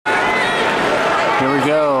Here we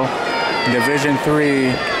go. Division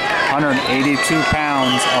III, 182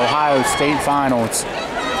 pounds, Ohio State Finals.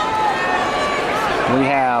 We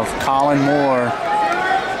have Kollin Moore.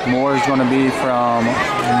 Moore is going to be from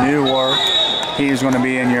Newark. He's going to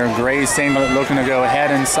be in your gray singlet, looking to go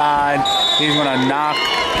head inside. He's going to knock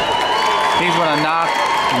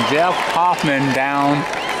Jeff Huffman down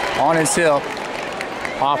on his hip.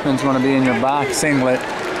 Huffman's going to be in your black singlet.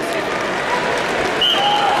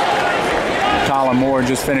 Kollin Moore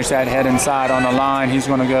just finished that head inside on the line. He's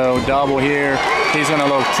going to go double here. He's going to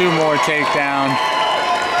look 2 more takedown.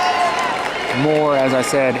 Moore, as I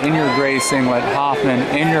said, in your gray singlet. Huffman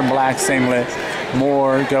in your black singlet.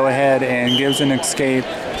 Moore go ahead and gives an escape.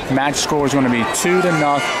 Match score is going to be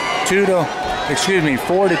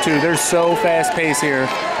 4-2. They're so fast paced here.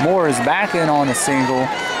 Moore is back in on a single.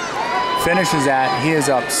 Finishes that. He is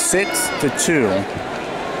up 6-2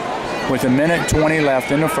 with 1:20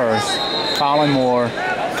 left in the first. Kollin Moore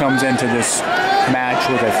comes into this match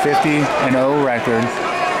with a 50-0 record.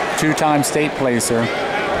 2-time state placer.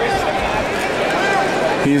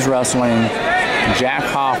 He's wrestling Jack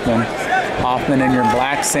Huffman. Huffman in your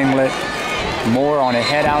black singlet. Moore on a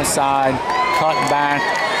head outside, cut back,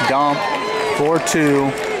 dump, 4-2.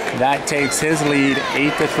 That takes his lead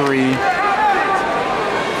 8-3.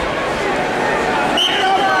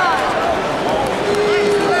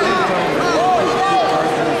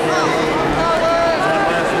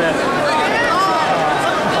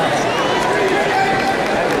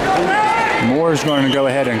 Moore's going to go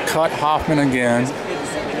ahead and cut Huffman again.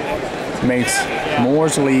 Makes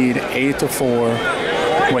Moore's lead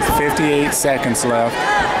 8-4 with 58 seconds left.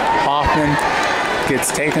 Huffman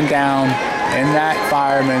gets taken down in that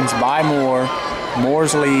fireman's by Moore.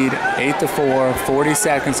 Moore's lead 8-4, 40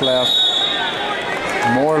 seconds left.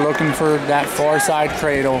 Moore looking for that far side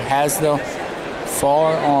cradle, has the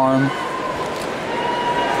far arm.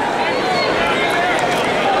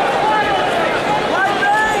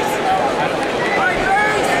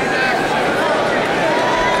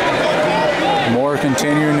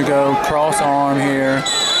 Continuing to go cross arm here,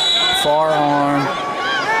 far arm.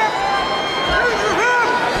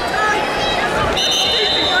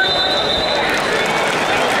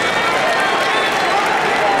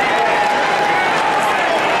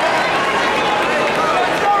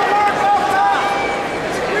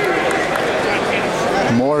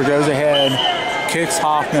 Moore goes ahead, kicks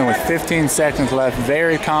Huffman with 15 seconds left,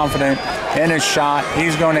 very confident in his shot.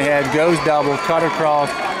 He's going ahead, goes double, cut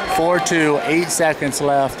across. 4-2, 8 seconds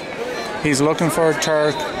left. He's looking for a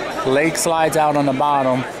Turk. Leg slides out on the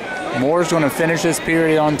bottom. Moore's going to finish this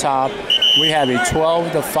period on top. We have a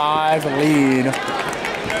 12-5 lead.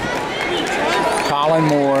 Kollin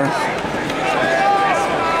Moore.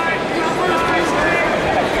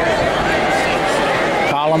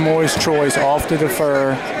 Kollin Moore's choice off to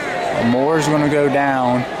defer. Moore's going to go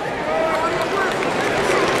down.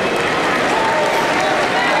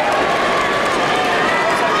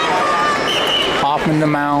 Huffman to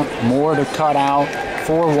mount, Moore to cut out,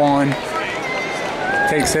 4-1.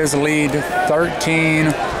 Takes his lead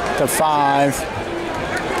 13-5.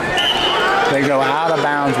 They go out of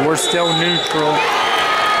bounds. We're still neutral.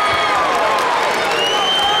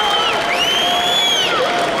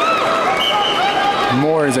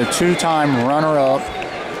 Moore is a 2-time runner-up,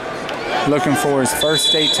 looking for his first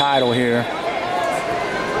state title here.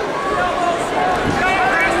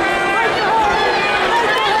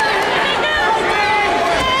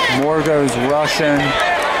 Moore goes rushing,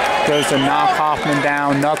 goes to knock Huffman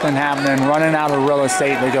down, nothing happening, running out of real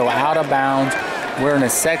estate. They go out of bounds. We're in the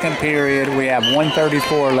second period. We have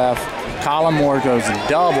 1:34 left. Kollin Moore goes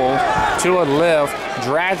double to a lift,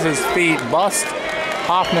 drags his feet, busts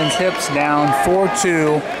Huffman's hips down,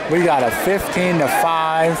 4-2. We got a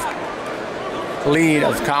 15-5 lead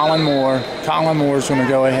of Kollin Moore. Kollin Moore's going to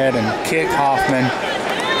go ahead and kick Huffman.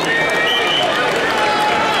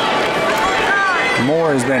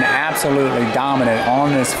 Moore has been absolutely dominant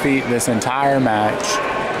on his feet this entire match.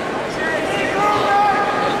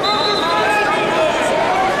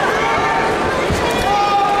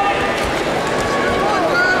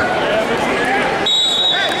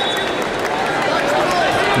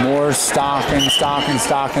 Moore stocking.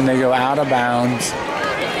 They go out of bounds.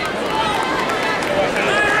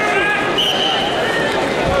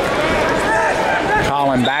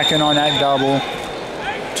 Kollin back in on that double.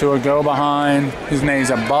 To a go behind. His name's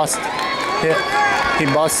a bust hip. He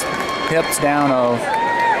busts hips down of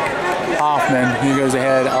Huffman. He goes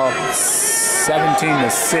ahead up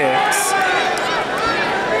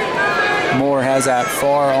 17-6. Moore has that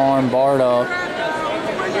far arm barred up.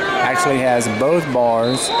 Actually has both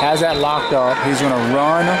bars. Has that locked up. He's going to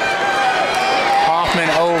run Huffman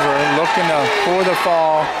over, looking for the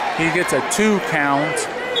fall. He gets a 2 count.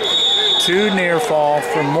 2 near fall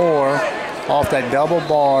for Moore off that double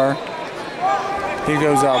bar. He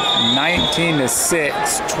goes up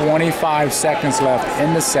 19-6, 25 seconds left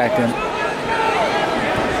in the second.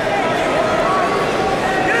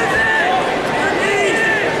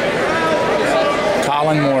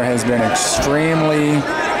 Kollin Moore has been extremely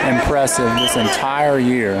impressive this entire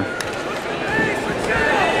year.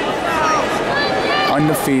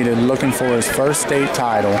 Undefeated, looking for his first state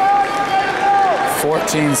title.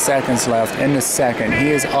 14 seconds left in the second.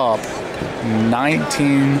 He is up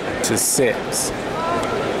 19-6.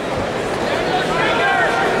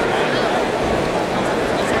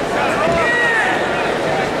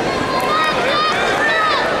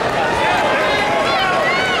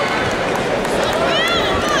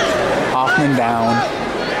 Huffman down,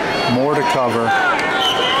 Moore to cover.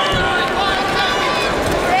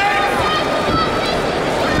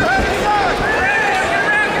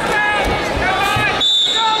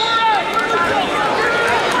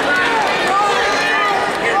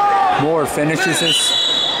 Moore finishes his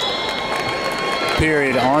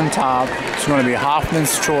period on top. It's going to be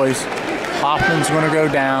Huffman's choice. Huffman's going to go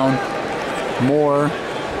down. Moore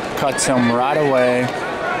cuts him right away.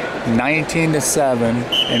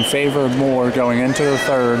 19-7 in favor of Moore going into the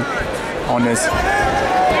third on this.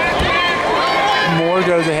 Moore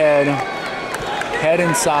goes ahead, head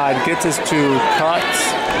inside, gets his 2,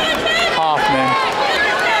 cuts Huffman.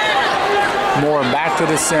 Moore back to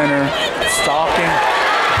the center, stalking.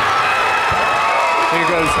 Here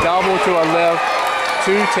goes double to a lift,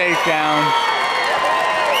 2 takedown.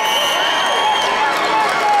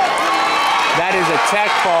 That is a tech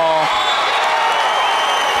fall.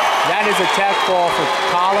 That is a tech fall for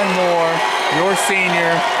Kollin Moore, your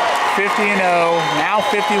senior, 50-0, now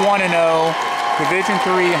 51-0, Division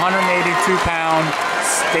III, 182-pound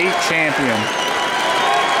state champion.